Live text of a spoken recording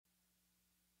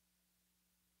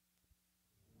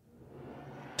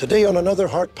Today on another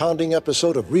heart-pounding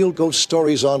episode of Real Ghost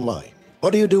Stories Online. What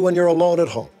do you do when you're alone at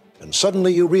home and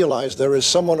suddenly you realize there is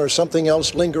someone or something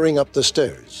else lingering up the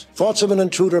stairs? Thoughts of an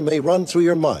intruder may run through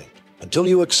your mind until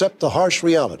you accept the harsh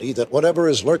reality that whatever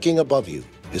is lurking above you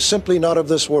is simply not of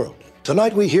this world.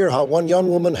 Tonight we hear how one young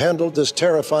woman handled this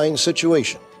terrifying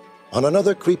situation on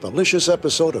another creep-a-licious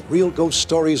episode of Real Ghost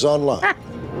Stories Online.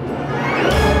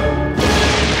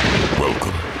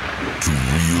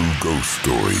 Ghost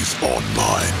Stories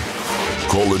Online.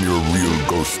 Call in your real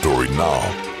ghost story now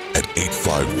at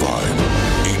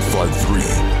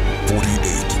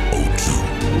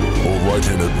 855-853-4802 or write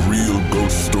in at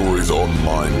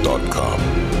realghoststoriesonline.com.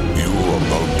 You are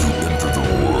about to enter the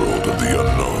world of the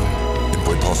unknown and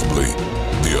quite possibly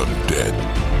the undead.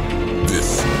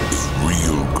 This is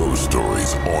Real Ghost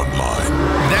Stories Online.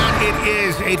 That it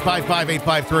is.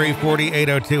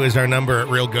 855-853-4802 is our number at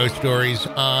Real Ghost Stories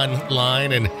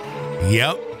Online. And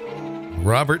yep,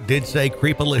 Robert did say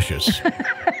creep-a-licious.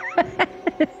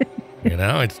 You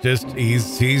know, it's just,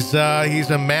 he's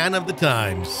a man of the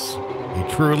times. He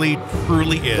truly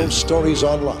is. Ghost Stories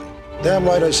Online. Damn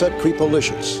right I said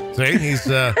creep-a-licious. See, he's,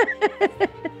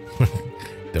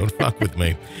 don't fuck with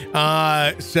me.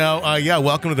 Yeah,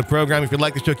 welcome to the program. If you'd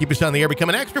like the show, keep us on the air. Become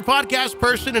an extra podcast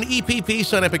person, an EPP,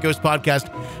 sign up at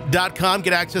ghostpodcast.com.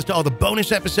 Get access to all the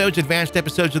bonus episodes, advanced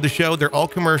episodes of the show. They're all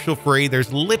commercial free.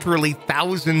 There's literally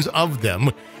thousands of them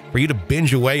for you to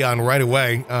binge away on right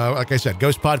away. Like I said,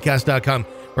 ghostpodcast.com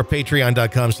or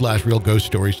patreon.com/Real Ghost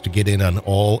Stories to get in on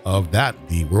all of that.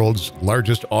 The world's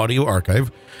largest audio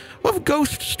archive of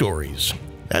ghost stories.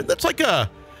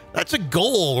 That's a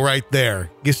goal right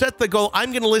there. You set the goal.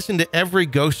 I'm going to listen to every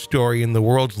ghost story in the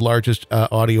world's largest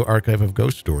audio archive of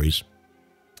ghost stories.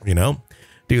 You know,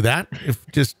 do that. If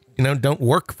just, you know, don't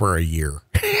work for a year.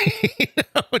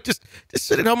 Just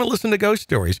sit at home and listen to ghost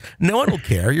stories. No one will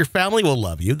care. Your family will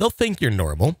love you. They'll think you're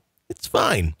normal. It's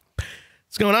fine.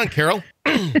 What's going on, Carol?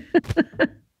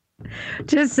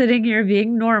 Just sitting here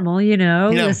being normal, you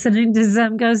know, listening to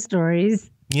some ghost stories.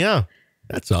 Yeah,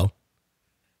 that's all.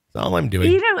 That's all I'm doing.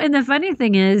 You know, and the funny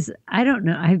thing is, I don't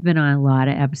know. I've been on a lot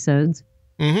of episodes.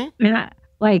 Mm-hmm. And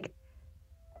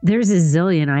there's a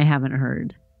zillion I haven't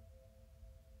heard.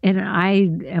 And I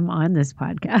am on this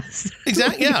podcast.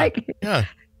 Exactly. Yeah. Yeah.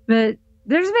 But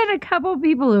there's been a couple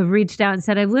people who have reached out and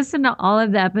said, I've listened to all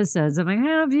of the episodes. I'm like,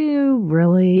 have you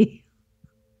really?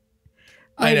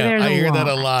 I know. I hear that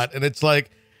a lot. And it's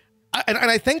like, and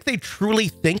I think they truly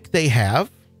think they have,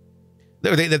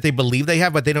 that they believe they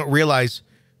have, but they don't realize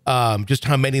just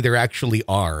how many there actually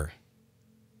are.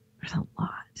 There's a lot.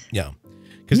 Yeah.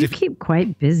 You keep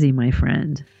quite busy, my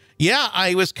friend. Yeah,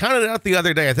 I was counting it out the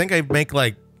other day. I think I make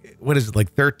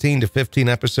 13 to 15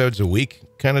 episodes a week,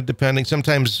 kind of depending.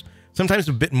 Sometimes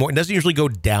a bit more. It doesn't usually go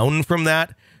down from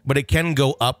that, but it can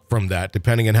go up from that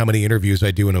depending on how many interviews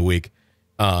I do in a week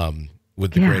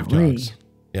with the Grave Dogs.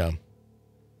 Yeah.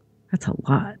 That's a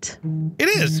lot. It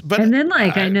is. But and then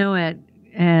I know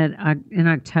in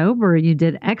October you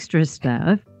did extra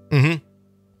stuff. Mm-hmm.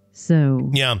 So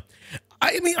yeah,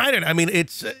 I mean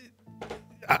it's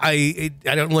I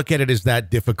don't look at it as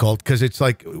that difficult because it's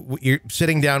like you're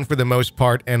sitting down for the most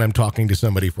part and I'm talking to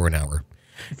somebody for an hour.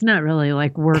 It's not really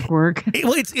like work.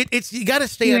 Well, it's you got to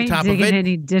stay on top of it.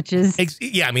 Any ditches?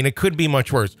 Yeah, I mean it could be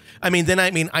much worse. I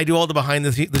do all the behind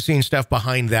the scenes stuff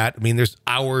behind that. I mean there's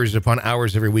hours upon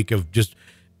hours every week of just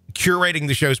curating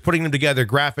the shows, putting them together,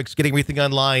 graphics, getting everything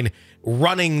online,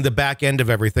 running the back end of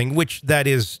everything, which that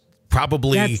is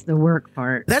probably... That's the work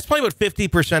part. That's probably about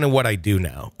 50% of what I do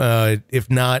now. If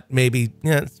not, maybe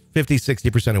 50,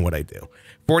 60% of what I do.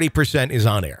 40% is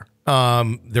on air.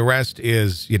 The rest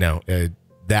is,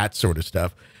 that sort of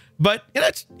stuff. But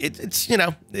it's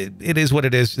it is what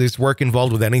it is. There's work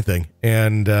involved with anything.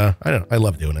 And I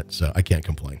love doing it, so I can't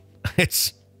complain.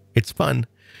 It's fun.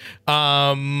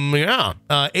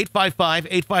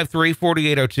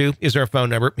 855-853-4802 is our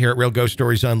phone number here at Real Ghost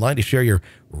Stories Online to share your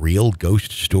real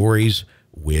ghost stories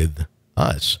with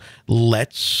us.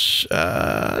 Let's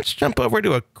jump over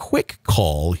to a quick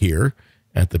call here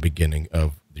at the beginning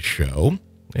of the show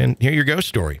and hear your ghost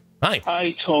story.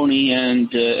 Hi, Tony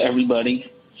and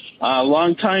everybody.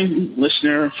 Long-time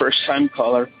listener, first-time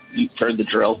caller. You've heard the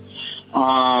drill.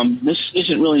 This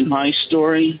isn't really my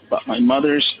story, but my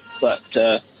mother's, but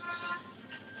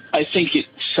I think it's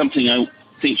something I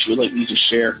think she would like me to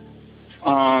share.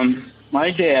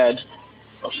 My dad,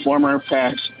 a former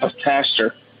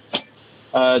pastor,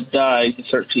 died the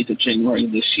 13th of January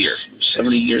this year. He was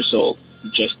 70 years old.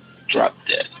 He just dropped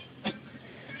dead.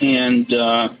 And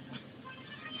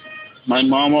my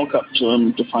mom woke up to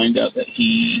him to find out that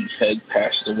he had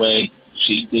passed away.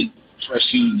 She did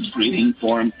rescue breathing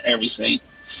form, everything.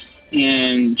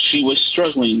 And she was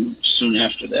struggling soon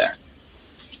after that.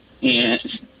 And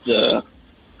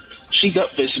she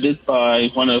got visited by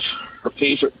one of her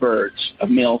favorite birds, a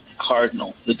male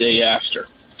cardinal, the day after.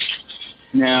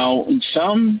 Now, in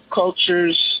some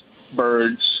cultures,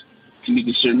 birds can be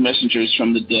considered messengers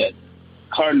from the dead,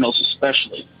 cardinals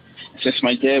especially. Since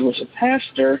my dad was a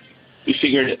pastor, we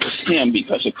figured it was him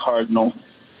because a cardinal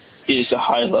is a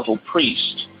high-level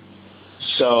priest.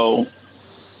 So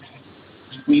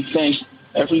we thank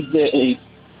every day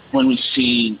when we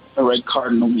see a red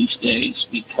cardinal these days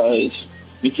because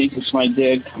we think it's my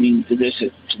dad coming to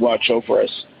visit to watch over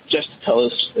us, just to tell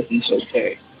us that he's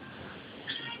okay.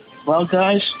 Well,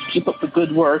 guys, keep up the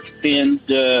good work, and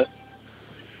we'll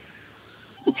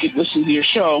keep listening to your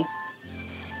show.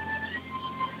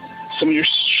 Some of your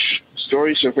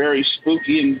stories are very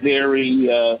spooky and very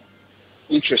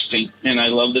interesting, and I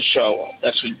love the show.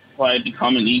 That's why I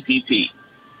become an EPP.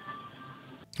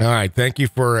 All right. Thank you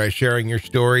for sharing your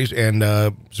stories and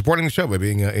supporting the show by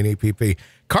being an EPP.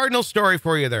 Cardinal story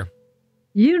for you there.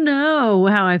 You know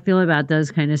how I feel about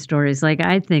those kind of stories. Like,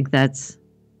 I think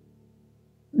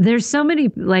there's so many,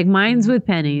 like mine's with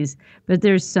pennies, but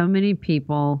there's so many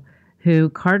people who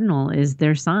cardinal is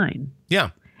their sign. Yeah.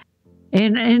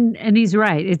 And he's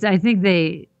right. I think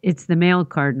it's the male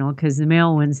cardinal, because the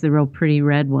male one's the real pretty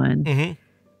red one.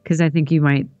 Because I think you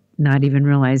might not even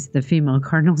realize the female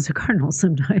cardinal's a cardinal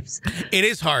sometimes. It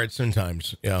is hard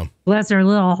sometimes. Yeah. Bless her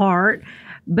little heart.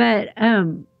 But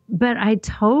I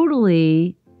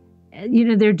totally,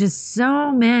 there are just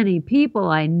so many people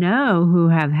I know who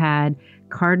have had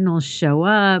cardinals show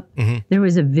up. There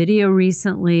was a video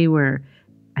recently where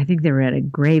I think they were at a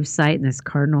grave site and this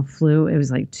cardinal flew. It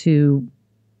was like two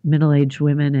middle-aged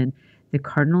women, and the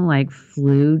cardinal like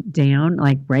flew down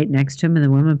like right next to him, and the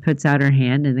woman puts out her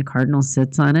hand and the cardinal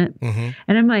sits on it. And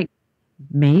I'm like,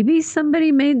 maybe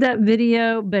somebody made that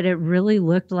video, but it really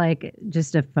looked like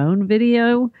just a phone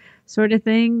video sort of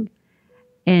thing.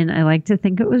 And I like to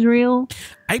think it was real.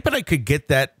 I bet I could get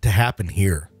that to happen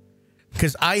here,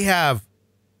 because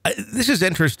this is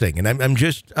interesting. And I'm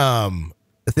just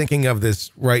thinking of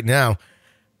this right now.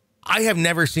 I have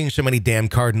never seen so many damn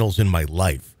cardinals in my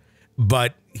life,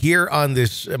 but here on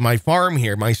my farm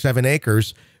here, my 7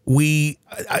 acres,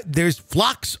 there's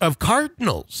flocks of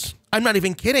cardinals. I'm not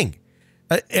even kidding.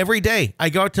 Every day I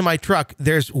go out to my truck,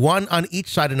 there's one on each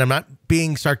side, and I'm not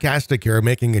being sarcastic here or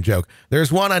making a joke.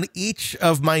 There's one on each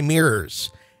of my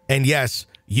mirrors. And yes,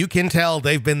 you can tell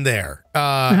they've been there.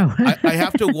 I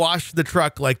have to wash the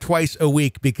truck like twice a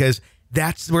week because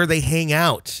that's where they hang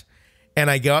out. And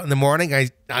I go out in the morning. I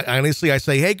honestly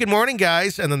say, hey, good morning,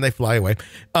 guys. And then they fly away.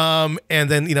 And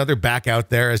then, they're back out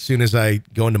there as soon as I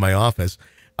go into my office.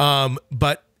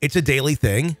 But it's a daily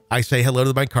thing. I say hello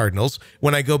to my cardinals.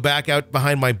 When I go back out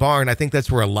behind my barn, I think that's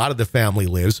where a lot of the family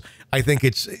lives. I think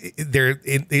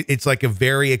it's like a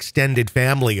very extended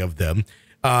family of them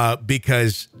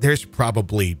because there's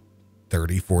probably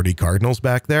 30, 40 cardinals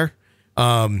back there,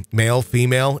 male,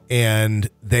 female, and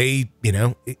they,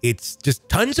 it's just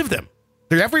tons of them.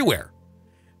 They're everywhere.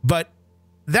 But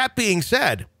that being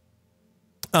said,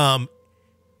 I've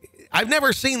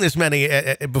never seen this many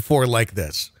before like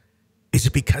this. Is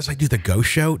it because I do the ghost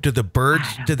show? Do the birds,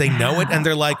 do they know it? And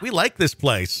they're like, we like this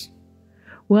place.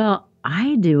 Well,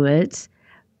 I do it,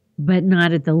 but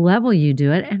not at the level you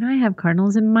do it. And I have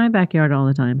cardinals in my backyard all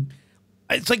the time.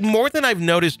 It's like more than I've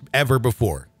noticed ever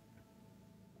before.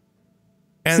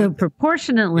 And, so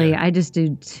proportionately, I just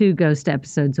do 2 ghost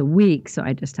episodes a week. So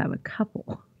I just have a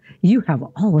couple. You have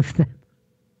all of them.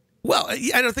 Well,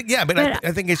 I don't think, but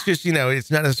I think it's just,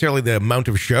 it's not necessarily the amount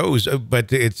of shows,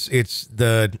 but it's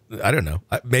the, I don't know,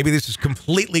 maybe this is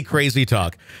completely crazy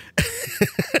talk.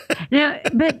 No,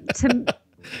 but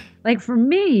for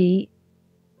me,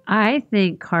 I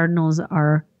think cardinals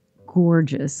are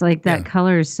gorgeous. Like that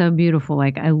color is so beautiful.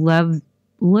 Like I love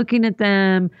looking at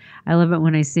them. I love it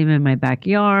when I see them in my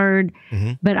backyard,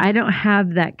 but I don't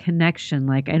have that connection.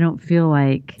 Like I don't feel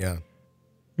like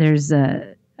there's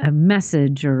a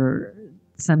message or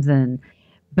something,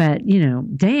 but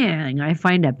dang, I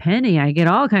find a penny, I get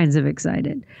all kinds of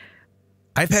excited.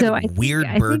 I've had weird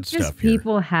bird stuff. I think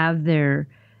people have their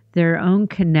own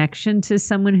connection to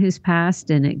someone who's passed,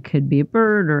 and it could be a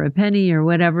bird or a penny or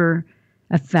whatever,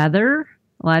 a feather.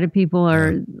 A lot of people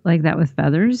are like that with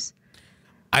feathers.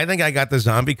 I think I got the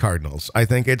zombie cardinals. I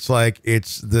think it's like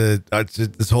it's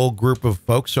this whole group of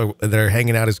folks that are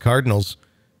hanging out as cardinals.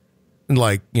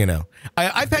 Like,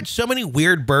 I've had so many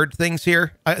weird bird things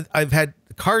here. I've had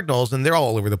cardinals, and they're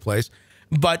all over the place.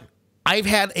 But I've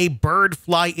had a bird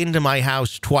fly into my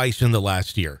house twice in the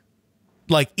last year.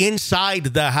 like inside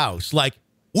the house, like,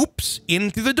 oops, in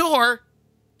through the door.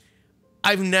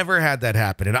 I've never had that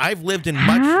happen. And I've lived in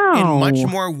much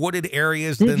more wooded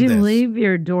areas than this. Did you leave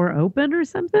your door open or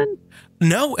something?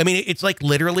 No, I mean, it's like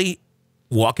literally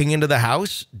walking into the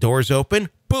house, doors open,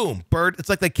 boom, bird. It's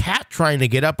like the cat trying to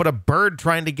get up, but a bird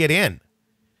trying to get in.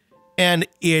 And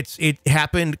it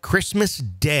happened Christmas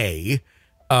Day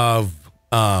of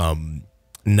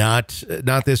not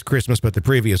this Christmas, but the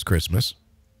previous Christmas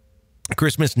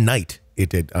night. It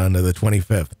did on the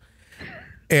 25th,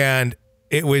 and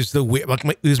it was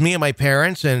it was me and my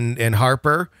parents and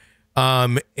Harper.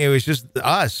 It was just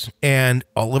us, and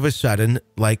all of a sudden,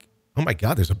 like, oh my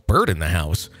God, there's a bird in the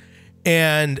house,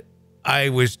 and I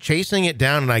was chasing it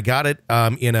down, and I got it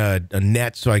in a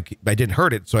net, so I didn't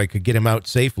hurt it, so I could get him out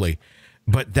safely.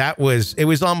 But it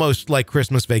was almost like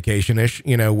Christmas vacation-ish,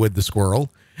 with the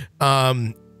squirrel. Got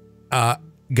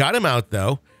him out,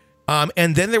 though.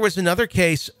 And then there was another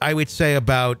case, I would say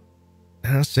about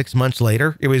 6 months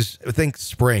later. It was, I think,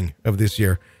 spring of this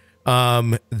year,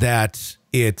 that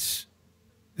it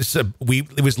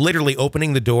was literally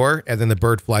opening the door, and then the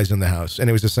bird flies in the house. And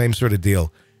it was the same sort of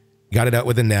deal. Got it out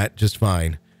with a net, just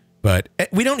fine. But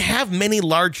we don't have many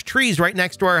large trees right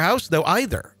next to our house, though,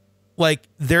 either. Like,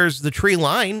 there's the tree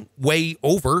line way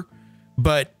over,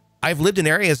 but I've lived in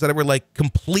areas that were like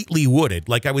completely wooded,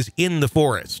 like I was in the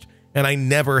forest, and I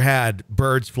never had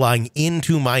birds flying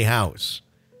into my house.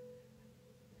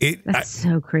 That's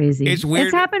so crazy. It's weird.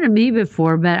 It's happened to me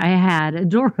before, but I had a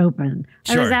door open.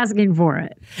 Sure. I was asking for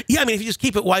it. Yeah, I mean, if you just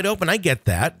keep it wide open, I get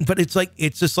that, but it's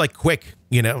just like quick,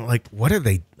 like, what are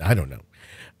they? I don't know.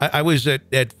 I was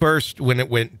at first, when it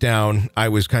went down, I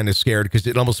was kind of scared because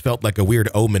it almost felt like a weird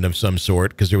omen of some sort,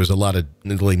 because there was a lot of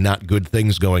really not good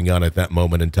things going on at that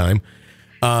moment in time.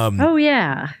 Oh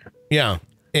yeah. Yeah.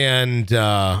 And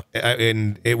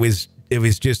it was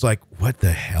just like, what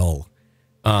the hell?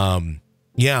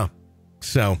 Yeah.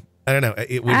 So I don't know.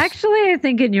 It was actually, I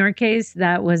think in your case,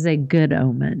 that was a good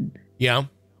omen. Yeah.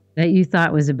 That you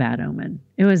thought was a bad omen.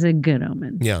 It was a good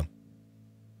omen. Yeah.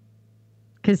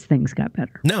 Because things got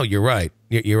better. No, you're right.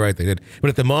 You're right. They did. But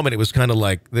at the moment, it was kind of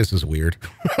like, this is weird.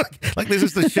 like this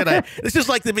is the shit. This is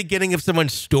like the beginning of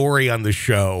someone's story on the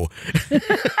show. and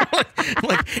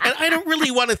I don't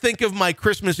really want to think of my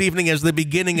Christmas evening as the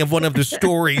beginning of one of the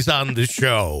stories on the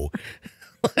show.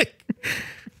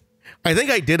 I think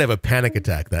I did have a panic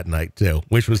attack that night too,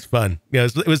 which was fun. Yeah,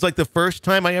 it was like the first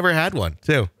time I ever had one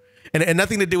too, and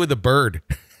nothing to do with the bird.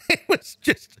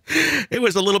 It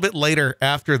was a little bit later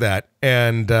after that.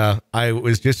 And I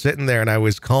was just sitting there, and I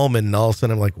was calm, and all of a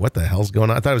sudden I'm like, what the hell's going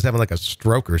on? I thought I was having like a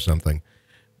stroke or something.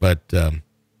 But that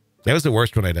was the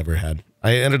worst one I'd ever had.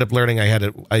 I ended up learning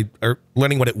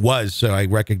learning what it was, so I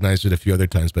recognized it a few other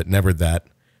times, but never that.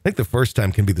 I think the first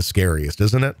time can be the scariest,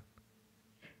 isn't it?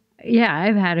 Yeah,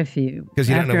 I've had a few.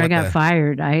 After I got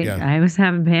fired, I was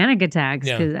having panic attacks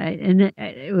because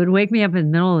it would wake me up in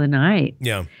the middle of the night.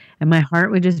 Yeah. And my heart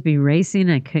would just be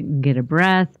racing. I couldn't get a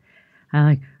breath. I'm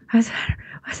like, what's the matter?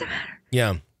 What's the matter?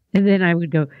 Yeah. And then I would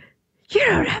go, you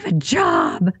don't have a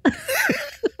job.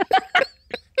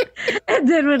 And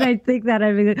then when I think that,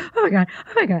 I'd be like, oh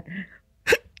my God.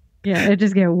 Yeah, it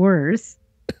just get worse.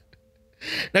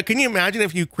 Now, can you imagine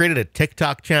if you created a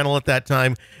TikTok channel at that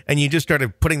time and you just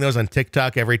started putting those on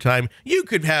TikTok every time? You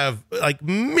could have like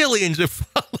millions of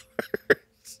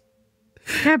followers.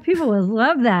 Yeah, people would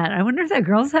love that. I wonder if that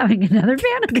girl's having another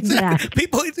panic attack.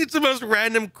 It's the most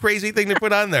random, crazy thing to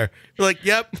put on there. You're like,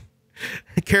 yep,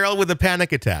 Carol with the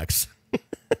panic attacks.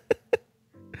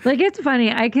 Like, it's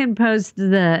funny. I can post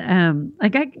the, I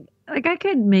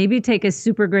could maybe take a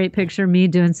super great picture of me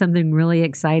doing something really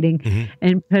exciting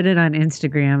and put it on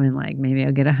Instagram, and like maybe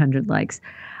I'll get 100 likes.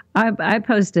 I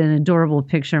post an adorable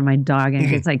picture of my dog, and it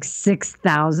gets like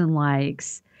 6,000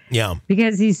 likes. Yeah.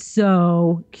 Because he's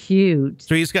so cute.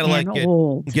 So he's got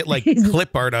to get like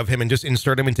clip art of him and just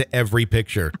insert him into every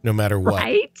picture, no matter what.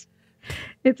 Right?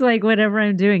 It's like, whatever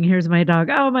I'm doing, here's my dog.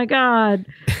 Oh my God.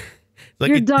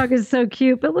 Your dog is so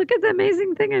cute, but look at the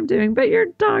amazing thing I'm doing. But your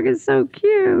dog is so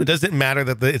cute. It doesn't matter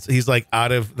that he's like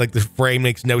out of, like, the frame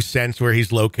makes no sense where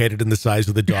he's located in the size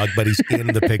of the dog, but he's in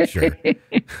the picture.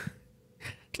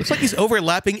 Looks like he's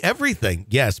overlapping everything.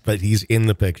 Yes, but he's in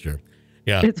the picture.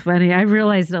 Yeah. It's funny. I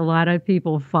realized a lot of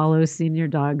people follow senior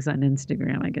dogs on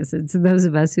Instagram. I guess it's those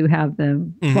of us who have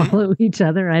them follow each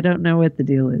other. I don't know what the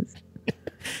deal is.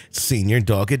 Senior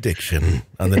dog addiction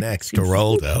on the next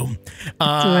Geraldo.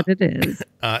 That's what it is.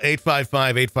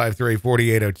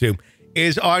 855-853-4802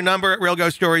 is our number at Real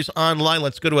Ghost Stories Online.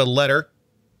 Let's go to a letter.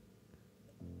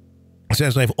 It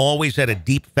says, I've always had a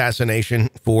deep fascination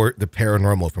for the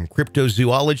paranormal, from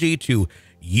cryptozoology to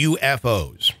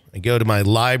UFOs. I go to my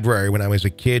library when I was a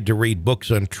kid to read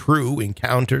books on true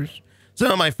encounters.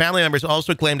 Some of my family members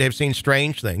also claim to have seen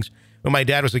strange things. When my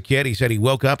dad was a kid, he said he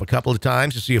woke up a couple of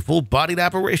times to see a full-bodied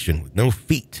apparition with no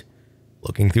feet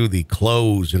looking through the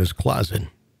clothes in his closet.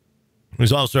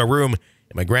 There's also a room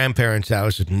in my grandparents'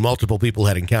 house that multiple people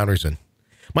had encounters in.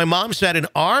 My mom said an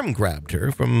arm grabbed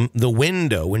her from the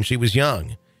window when she was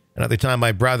young. Another time,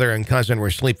 my brother and cousin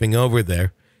were sleeping over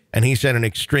there, and he said an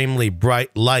extremely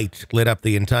bright light lit up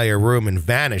the entire room and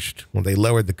vanished when they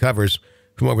lowered the covers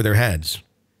from over their heads.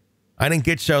 I didn't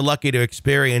get so lucky to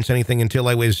experience anything until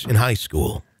I was in high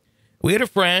school. We had a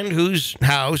friend whose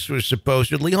house was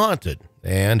supposedly haunted,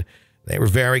 and they were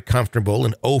very comfortable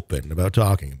and open about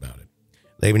talking about it.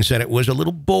 They even said it was a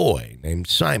little boy named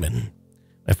Simon.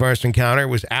 My first encounter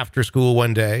was after school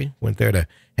one day. Went there to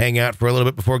hang out for a little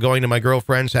bit before going to my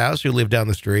girlfriend's house, who lived down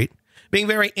the street. Being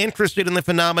very interested in the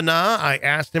phenomena, I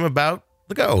asked him about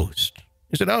the ghost.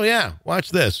 He said, "Oh yeah,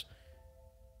 watch this.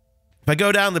 If I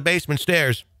go down the basement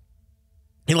stairs,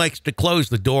 he likes to close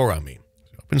the door on me."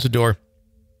 So he opens the door,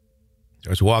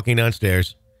 starts walking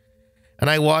downstairs, and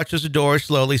I watched as the door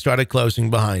slowly started closing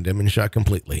behind him and shut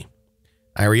completely.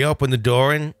 I reopened the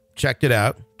door and checked it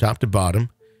out, top to bottom,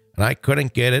 and I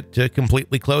couldn't get it to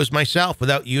completely close myself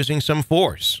without using some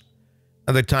force.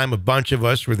 Another time, a bunch of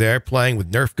us were there playing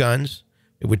with Nerf guns.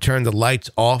 We would turn the lights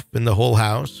off in the whole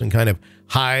house and kind of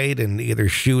hide and either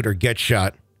shoot or get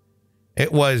shot.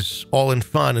 It was all in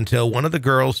fun until one of the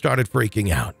girls started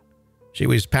freaking out. She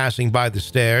was passing by the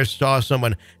stairs, saw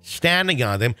someone standing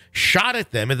on them, shot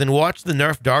at them, and then watched the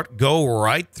Nerf dart go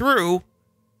right through,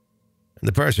 and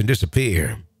the person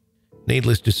disappear.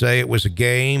 Needless to say, it was a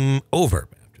game over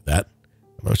after that.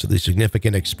 Most of the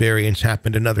significant experience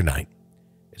happened another night.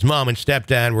 His mom and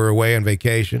stepdad were away on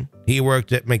vacation. He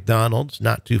worked at McDonald's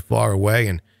not too far away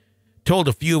and told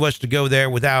a few of us to go there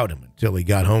without him until he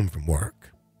got home from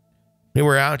work. We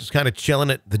were out just kind of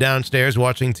chilling at the downstairs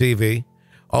watching TV.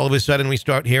 All of a sudden, we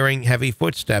start hearing heavy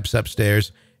footsteps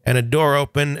upstairs and a door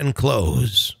open and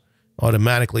close,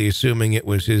 automatically assuming it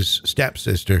was his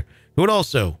stepsister, who was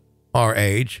also our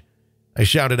age. I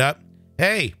shouted up,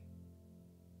 "Hey,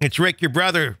 it's Rick, your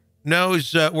brother.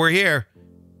 Knows we're here.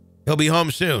 He'll be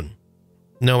home soon."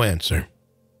 No answer.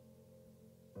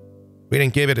 We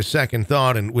didn't give it a second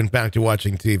thought and went back to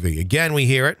watching TV. Again, we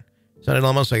hear it. Sounded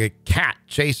almost like a cat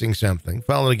chasing something,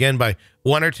 followed again by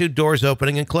one or two doors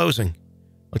opening and closing.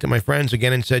 Looked at my friends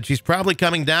again and said, "She's probably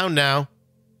coming down now."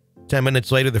 10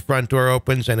 minutes later, the front door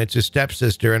opens and it's his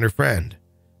stepsister and her friend.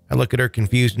 I look at her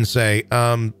confused and say,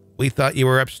 "We thought you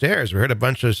were upstairs. We heard a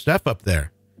bunch of stuff up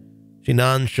there." She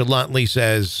nonchalantly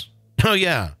says, "Oh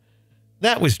yeah,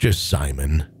 that was just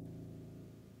Simon."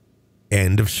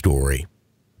 End of story.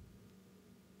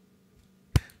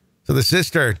 So the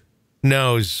sister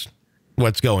knows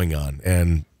what's going on,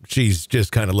 and she's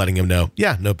just kind of letting him know,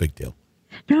 yeah, no big deal.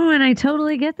 No, and I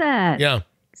totally get that. Yeah.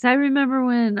 Because I remember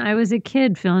when I was a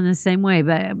kid feeling the same way,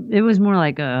 but it was more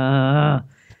like,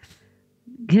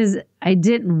 because I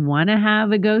didn't want to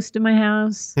have a ghost in my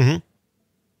house. Mm-hmm.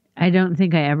 I don't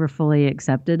think I ever fully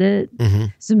accepted it. Mm-hmm.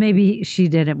 So maybe she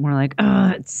did it more like, "Oh,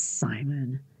 it's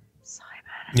Simon.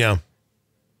 Yeah.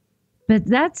 But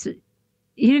that's,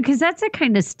 because that's the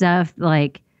kind of stuff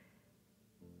like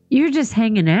you're just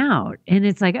hanging out and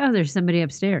it's like, oh, there's somebody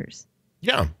upstairs.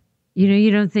 Yeah.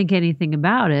 You don't think anything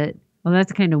about it. Well,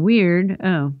 that's kind of weird.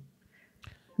 Oh,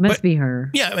 must be her.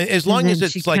 Yeah. As long as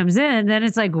it's she like, comes in, then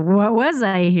it's like, what was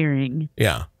I hearing?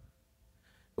 Yeah.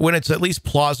 When it's at least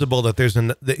plausible that there's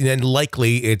and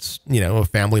likely it's, a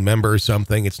family member or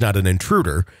something. It's not an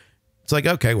intruder. It's like,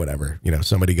 okay, whatever.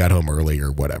 Somebody got home early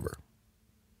or whatever.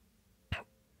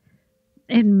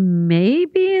 And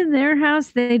maybe in their house,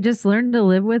 they just learned to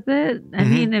live with it. I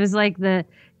mean, it was like the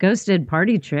ghosted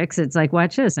party tricks. It's like,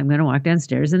 watch this. I'm going to walk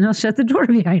downstairs and they'll shut the door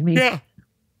behind me. Yeah.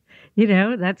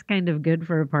 That's kind of good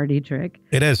for a party trick.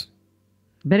 It is.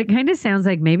 But it kind of sounds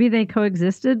like maybe they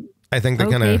coexisted. I think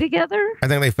they together. I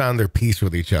think they found their peace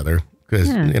with each other because,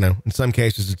 in some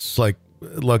cases it's like,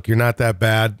 look, you're not that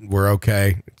bad. We're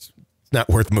okay. It's not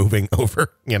worth moving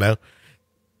over, And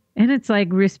it's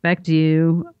like, respect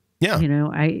you. Yeah.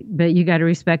 But you got to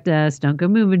respect us. Don't go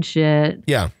moving shit.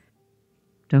 Yeah.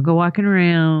 Don't go walking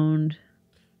around.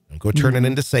 Don't go turning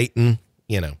into Satan,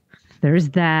 There's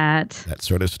that. That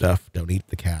sort of stuff. Don't eat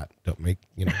the cat. Don't make,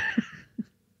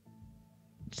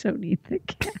 Don't eat the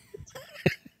cat.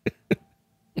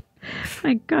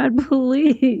 My God,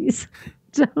 please.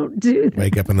 Don't do that.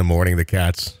 Wake up in the morning, the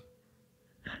cat's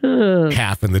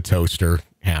half in the toaster,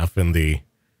 half in the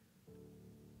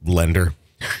blender.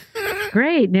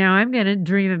 Great. Now I'm going to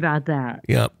dream about that.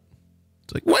 Yep.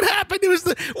 It's like, what happened? We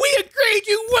agreed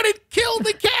you wouldn't kill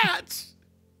the cats.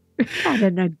 We had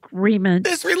an agreement.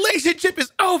 This relationship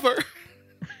is over.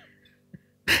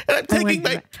 And I'm taking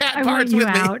my cat parts with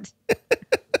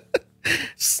me.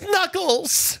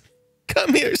 Snuggles.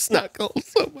 Come here,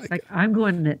 Snuggles. Oh my God. I'm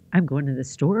going to the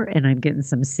store and I'm getting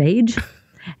some sage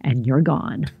and you're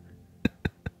gone.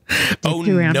 Oh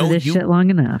no, this shit long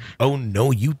enough. Oh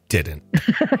no, you didn't.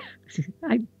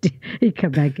 He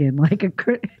come back in like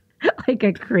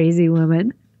a crazy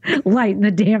woman, lighting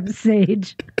the damn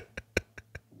sage.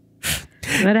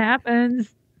 What happens?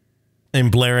 And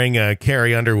blaring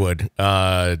Carrie Underwood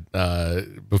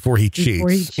before he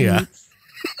cheats. Yeah.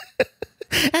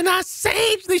 And I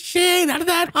saved the shade out of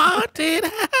that haunted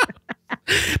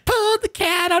house. Pulled the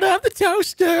cat out of the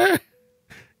toaster.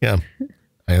 Yeah,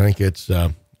 I think it's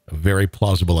a very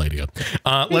plausible idea.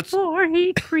 Before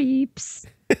he creeps.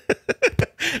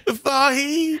 Before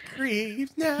he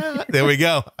creeps now. There we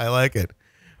go. I like it.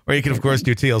 Or you can, of course,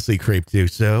 do TLC creep too.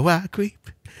 So I creep.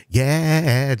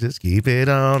 Yeah, just keep it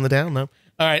on the down low.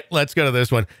 All right, let's go to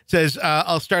this one. It says,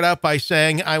 I'll start out by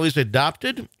saying I was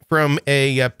adopted from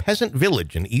a peasant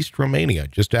village in East Romania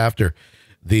just after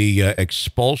the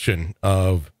expulsion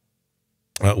of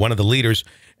one of the leaders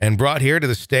and brought here to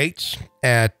the States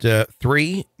at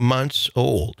 3 months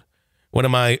old. One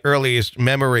of my earliest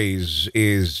memories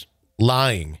is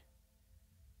lying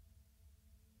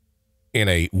in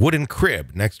a wooden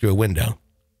crib next to a window.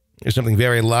 There's something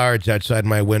very large outside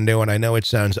my window, and I know it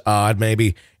sounds odd.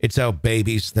 Maybe it's how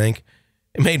babies think.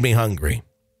 It made me hungry.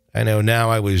 I know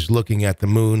now I was looking at the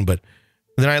moon, but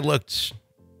then it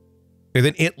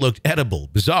looked edible.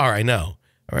 Bizarre, I know.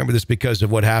 I remember this because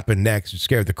of what happened next. It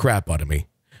scared the crap out of me.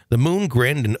 The moon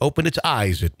grinned and opened its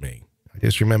eyes at me. I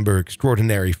just remember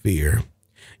extraordinary fear.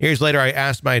 Years later, I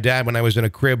asked my dad when I was in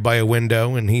a crib by a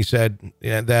window, and he said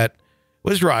that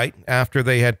was right after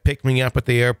they had picked me up at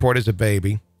the airport as a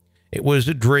baby. It was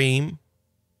a dream.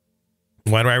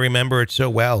 Why do I remember it so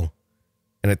well?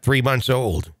 And at 3 months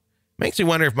old, makes me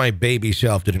wonder if my baby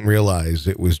self didn't realize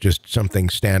it was just something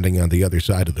standing on the other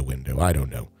side of the window. I don't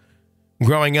know.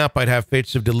 Growing up, I'd have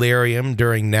fits of delirium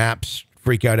during naps,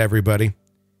 freak out everybody.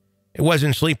 It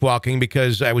wasn't sleepwalking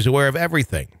because I was aware of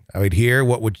everything. I would hear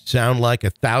what would sound like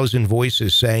 1,000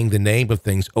 voices saying the name of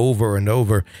things over and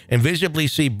over and visibly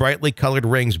see brightly colored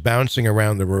rings bouncing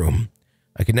around the room.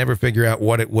 I could never figure out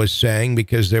what it was saying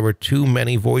because there were too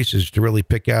many voices to really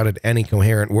pick out at any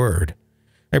coherent word.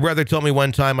 My brother told me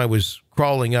one time I was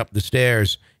crawling up the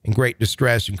stairs in great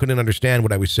distress and couldn't understand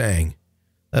what I was saying.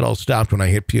 That all stopped when I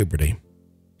hit puberty.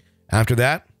 After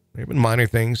that, there have been minor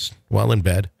things while in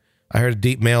bed. I heard a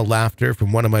deep male laughter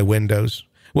from one of my windows.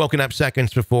 Woken up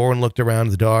seconds before and looked around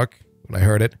in the dark when I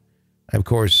heard it. I, of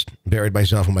course, buried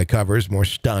myself in my covers, more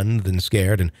stunned than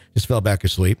scared, and just fell back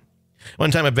asleep.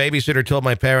 One time a babysitter told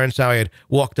my parents how I had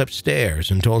walked upstairs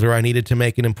and told her I needed to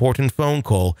make an important phone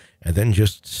call and then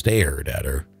just stared at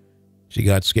her. She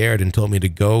got scared and told me to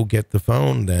go get the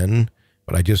phone then,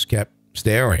 but I just kept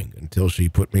staring until she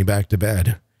put me back to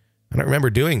bed. I don't remember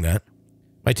doing that.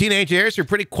 My teenage years were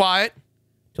pretty quiet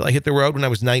until I hit the road when I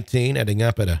was 19, ending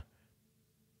up at a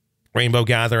rainbow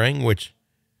gathering, which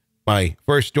my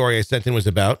first story I sent in was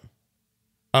about.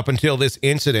 Up until this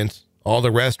incident, all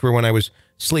the rest were when I was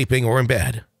sleeping or in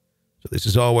bed. So this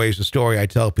is always the story I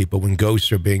tell people when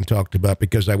ghosts are being talked about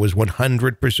because I was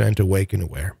 100% awake and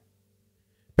aware.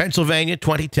 Pennsylvania,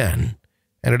 2010.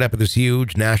 Ended up at this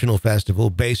huge national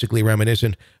festival, basically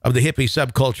reminiscent of the hippie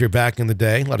subculture back in the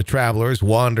day. A lot of travelers,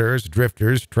 wanderers,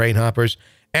 drifters, train hoppers.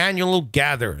 Annual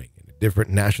gathering in a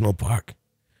different national park.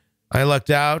 I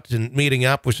lucked out and meeting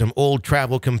up with some old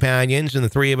travel companions, and the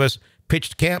three of us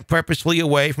pitched camp purposefully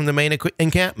away from the main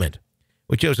encampment.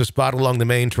 We chose a spot along the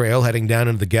main trail heading down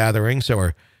into the gathering, so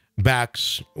our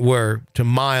backs were to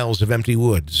miles of empty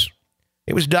woods.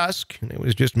 It was dusk, and it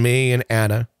was just me and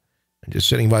Anna, and just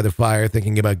sitting by the fire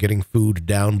thinking about getting food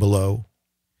down below.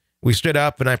 We stood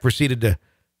up, and I proceeded to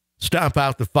stomp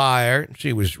out the fire.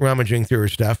 She was rummaging through her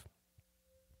stuff.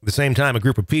 At the same time, a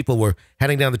group of people were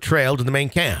heading down the trail to the main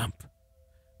camp.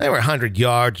 They were 100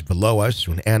 yards below us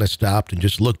when Anna stopped and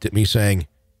just looked at me saying,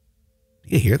 "Do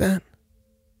you hear that?"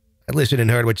 I listened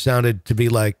and heard what sounded to be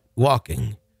like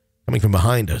walking, coming from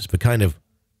behind us, but kind of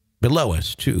below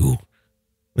us, too.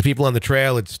 The people on the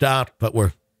trail had stopped, but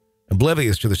were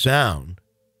oblivious to the sound.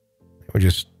 They were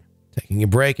just taking a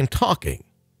break and talking.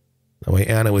 The way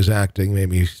Anna was acting made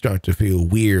me start to feel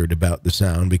weird about the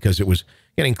sound because it was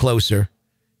getting closer,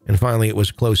 and finally it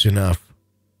was close enough.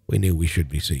 We knew we should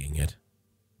be seeing it.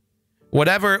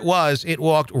 Whatever it was, it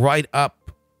walked right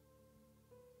up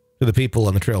to the people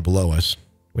on the trail below us.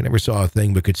 We never saw a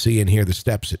thing but could see and hear the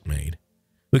steps it made.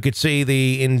 We could see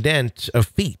the indent of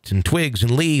feet and twigs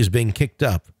and leaves being kicked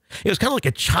up. It was kind of like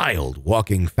a child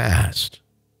walking fast.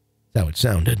 That's how it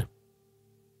sounded.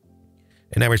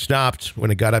 It never stopped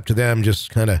when it got up to them, just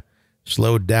kind of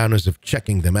slowed down as if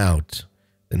checking them out,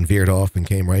 then veered off and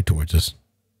came right towards us.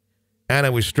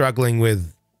 Anna was struggling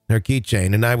with her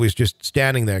keychain, and I was just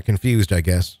standing there, confused, I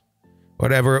guess.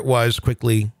 Whatever it was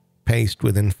quickly paced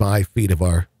within 5 feet of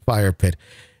our fire pit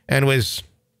and was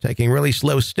taking really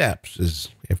slow steps as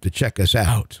if to check us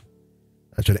out.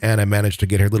 That's when Anna managed to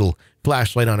get her little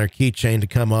flashlight on her keychain to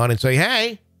come on and say,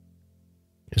 "Hey!"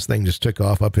 This thing just took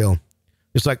off uphill,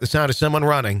 just like the sound of someone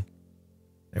running.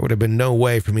 There would have been no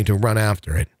way for me to run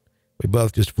after it. We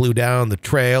both just flew down the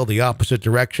trail the opposite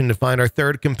direction to find our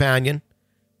third companion.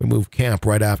 We moved camp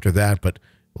right after that, but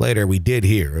later we did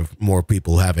hear of more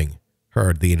people having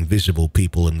heard the invisible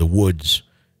people in the woods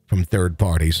from third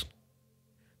parties.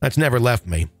 That's never left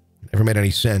me. Never made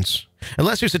any sense.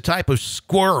 Unless there's a type of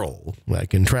squirrel that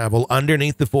can travel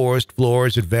underneath the forest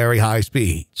floors at very high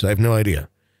speeds. I have no idea.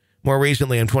 More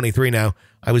recently, I'm 23 now,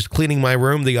 I was cleaning my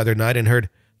room the other night and heard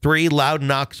 3 loud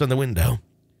knocks on the window.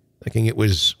 Thinking it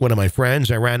was one of my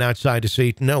friends, I ran outside to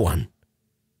see no one.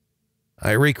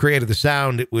 I recreated the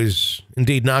sound. It was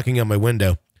indeed knocking on my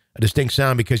window. A distinct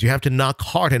sound because you have to knock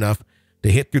hard enough to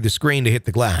hit through the screen to hit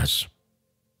the glass.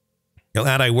 Now,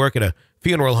 I work at a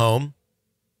funeral home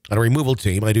on a removal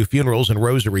team. I do funerals and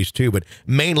rosaries too, but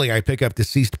mainly I pick up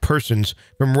deceased persons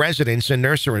from residents and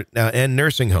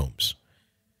nursing homes.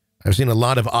 I've seen a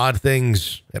lot of odd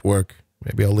things at work.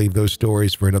 Maybe I'll leave those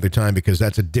stories for another time because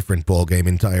that's a different ballgame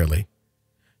entirely.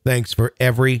 Thanks for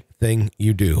everything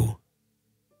you do,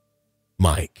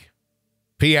 Mike.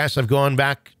 P.S. I've gone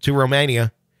back to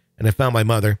Romania and I found my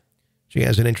mother. She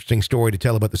has an interesting story to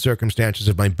tell about the circumstances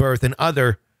of my birth and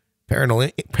other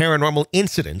paranormal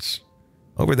incidents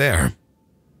over there.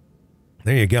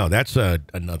 There you go. That's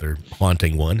another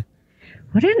haunting one.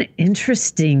 What an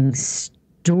interesting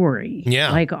story.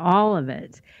 Yeah. Like all of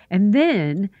it. And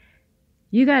then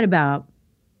you got about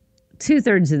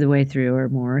 2/3 of the way through or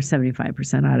more,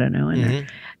 75%, I don't know.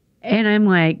 And I'm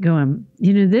like going,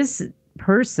 this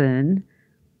person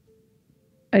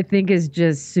I think is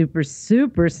just super,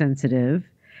 super sensitive.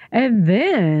 And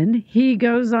then he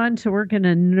goes on to work in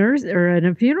a nurse or in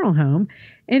a funeral home,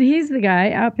 and he's the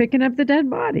guy out picking up the dead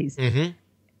bodies.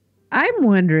 I'm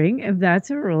wondering if that's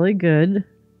a really good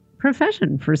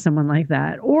profession for someone like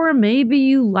that. Or maybe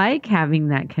you like having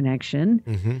that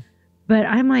connection. But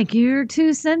I'm like, you're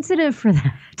too sensitive for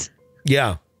that.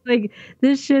 Yeah. Like,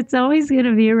 this shit's always going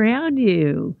to be around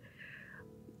you.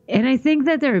 And I think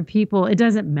that there are people, it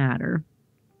doesn't matter,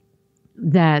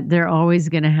 that they're always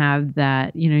going to have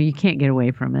that, you can't get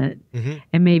away from it.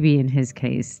 And maybe in his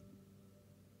case,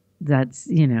 that's,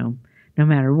 no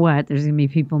matter what, there's going to be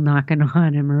people knocking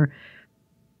on him or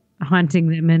haunting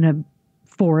them in a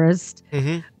forest.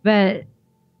 But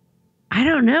I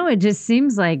don't know. It just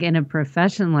seems like in a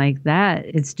profession like that,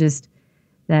 it's just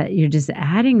that you're just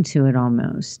adding to it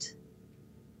almost.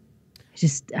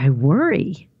 I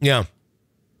worry. Yeah.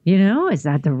 Is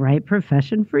that the right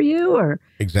profession for you? Or,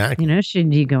 exactly.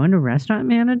 Should you go into restaurant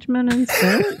management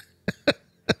instead?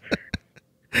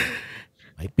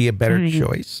 Might be a better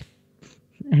choice.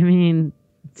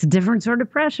 It's a different sort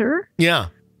of pressure. Yeah.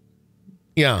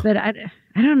 Yeah. But I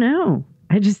don't know.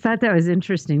 I just thought that was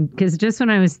interesting because just when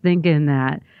I was thinking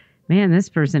that, man, this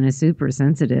person is super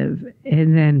sensitive,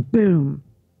 and then boom,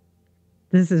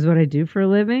 this is what I do for a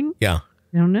living. Yeah.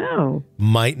 I don't know.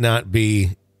 Might not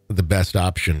be the best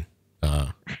option.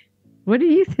 What do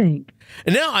you think?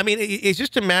 No, it's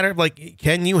just a matter of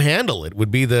can you handle it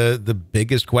would be the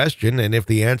biggest question. And if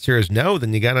the answer is no,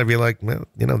 then you got to be like, well,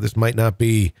 this might not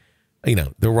be,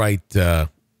 the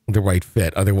right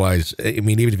fit. Otherwise,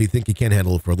 even if you think you can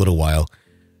handle it for a little while,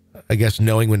 I guess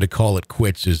knowing when to call it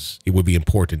quits it would be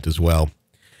important as well.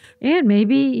 And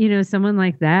maybe, someone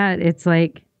like that, it's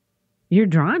like you're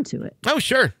drawn to it. Oh,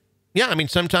 sure. Yeah.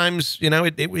 Sometimes,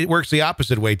 it works the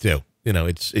opposite way too.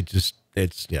 It's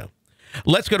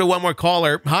Let's go to one more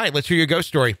caller. Hi, let's hear your ghost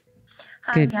story.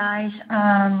 Hi, guys.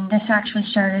 This actually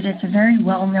started, it's a very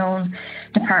well-known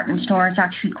department store. It's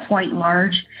actually quite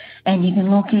large, and you can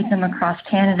locate them across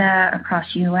Canada, across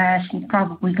the U.S., and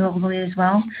probably globally as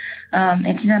well.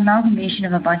 It's an amalgamation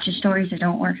of a bunch of stories that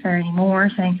don't work there anymore,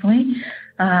 thankfully.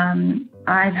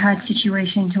 I've had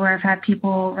situations where I've had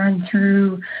people run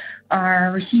through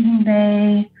our receiving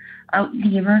bay, out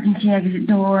the emergency exit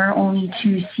door, only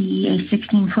to see a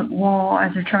 16-foot wall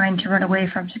as they're trying to run away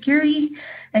from security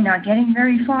and not getting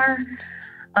very far.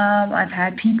 I've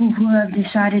had people who have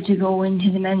decided to go into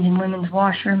the men's and women's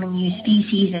washroom and use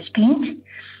feces as paint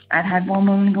I've had one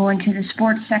woman go into the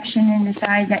sports section and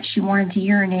decide that she wanted to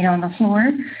urinate on the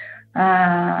floor.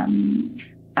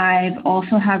 I've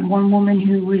also had one woman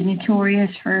who was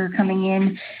notorious for coming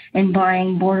in and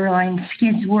buying borderline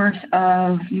skids worth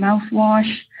of mouthwash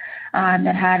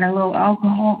that had a low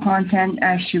alcohol content,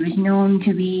 as she was known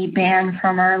to be banned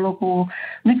from our local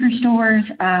liquor stores.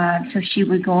 So she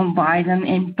would go and buy them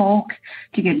in bulk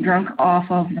to get drunk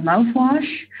off of the mouthwash.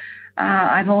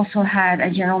 I've also had a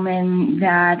gentleman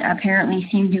that apparently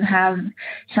seemed to have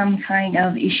some kind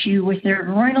of issue with their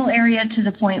groinal area, to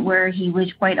the point where he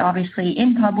was quite obviously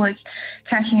in public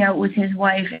cashing out with his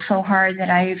wife so hard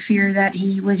that I fear that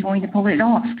he was going to pull it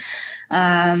off.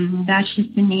 That's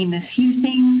just to name a few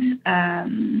things.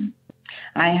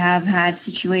 I have had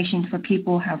situations where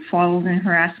people have followed and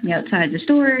harassed me outside the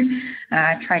store,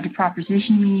 tried to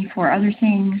proposition me for other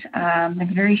things.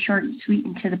 It's very short and sweet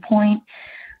and to the point.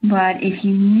 But if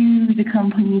you knew the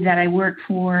company that I work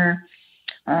for,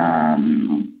 or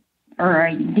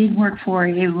I did work for,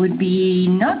 it would be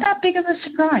not that big of a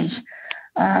surprise.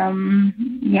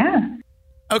 Yeah.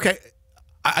 Okay.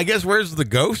 I guess where's the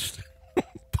ghost?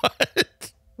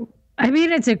 But I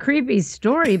mean, it's a creepy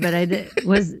story, but it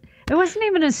wasn't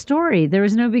even a story. There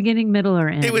was no beginning, middle, or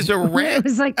end. It was a rant. It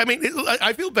was like, I mean,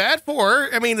 I feel bad for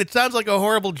her. I mean, it sounds like a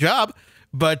horrible job,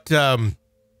 but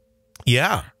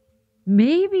yeah.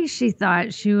 Maybe she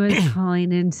thought she was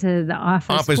calling into the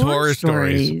office horror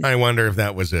stories. I wonder if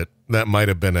that was it. That might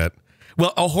have been it.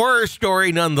 Well, a horror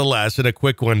story nonetheless, and a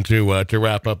quick one to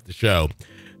wrap up the show.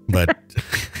 But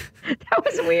that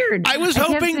was weird. I was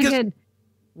hoping, because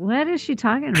what is she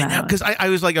talking about? Because I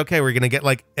was like, okay, we're gonna get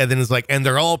like, and then it's like, and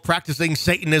they're all practicing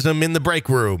Satanism in the break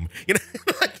room. You know,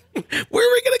 like, where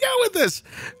are we gonna go with this?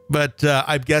 But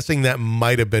I'm guessing that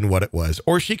might have been what it was,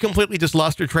 or she completely just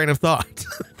lost her train of thought,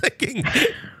 thinking,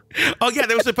 oh yeah,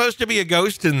 there was supposed to be a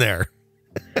ghost in there.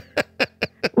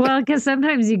 Well, because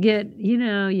sometimes you get,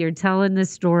 you're telling the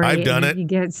story. I've done it. You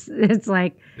get, it's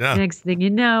like, next thing you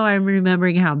know, I'm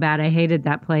remembering how bad I hated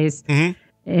that place. Mm-hmm.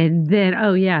 And then,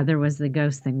 oh yeah, there was the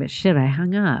ghost thing, but shit, I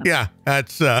hung up. Yeah,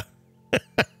 that's, it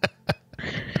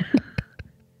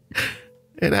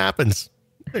happens.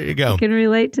 There you go. I can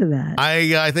relate to that.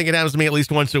 I think it happens to me at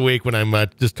least once a week when I'm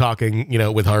just talking,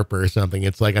 with Harper or something.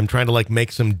 It's like I'm trying to like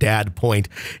make some dad point,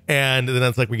 and then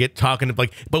it's like we get talking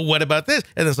like, but what about this?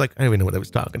 And it's like I don't even know what I was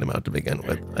talking about to begin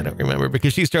with. I don't remember,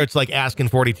 because she starts like asking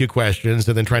 42 questions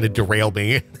and then trying to derail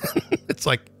me. It's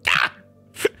like,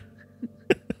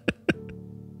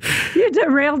 you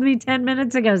derailed me 10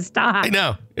 minutes ago. Stop. I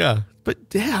know. Yeah, but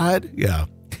Dad, yeah.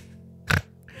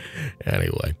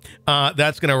 Anyway,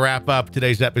 that's going to wrap up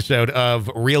today's episode of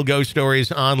Real Ghost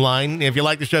Stories Online. If you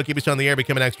like the show, keep us on the air,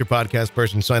 become an extra podcast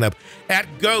person. Sign up at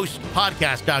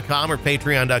ghostpodcast.com or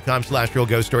patreon.com/Real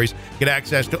Ghost Stories. Get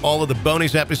access to all of the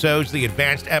bonus episodes, the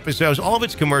advanced episodes, all of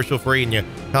it's commercial free, and you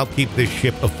help keep this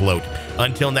ship afloat.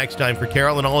 Until next time, for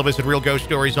Carol and all of us at Real Ghost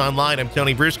Stories Online, I'm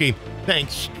Tony Bruschi.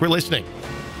 Thanks for listening.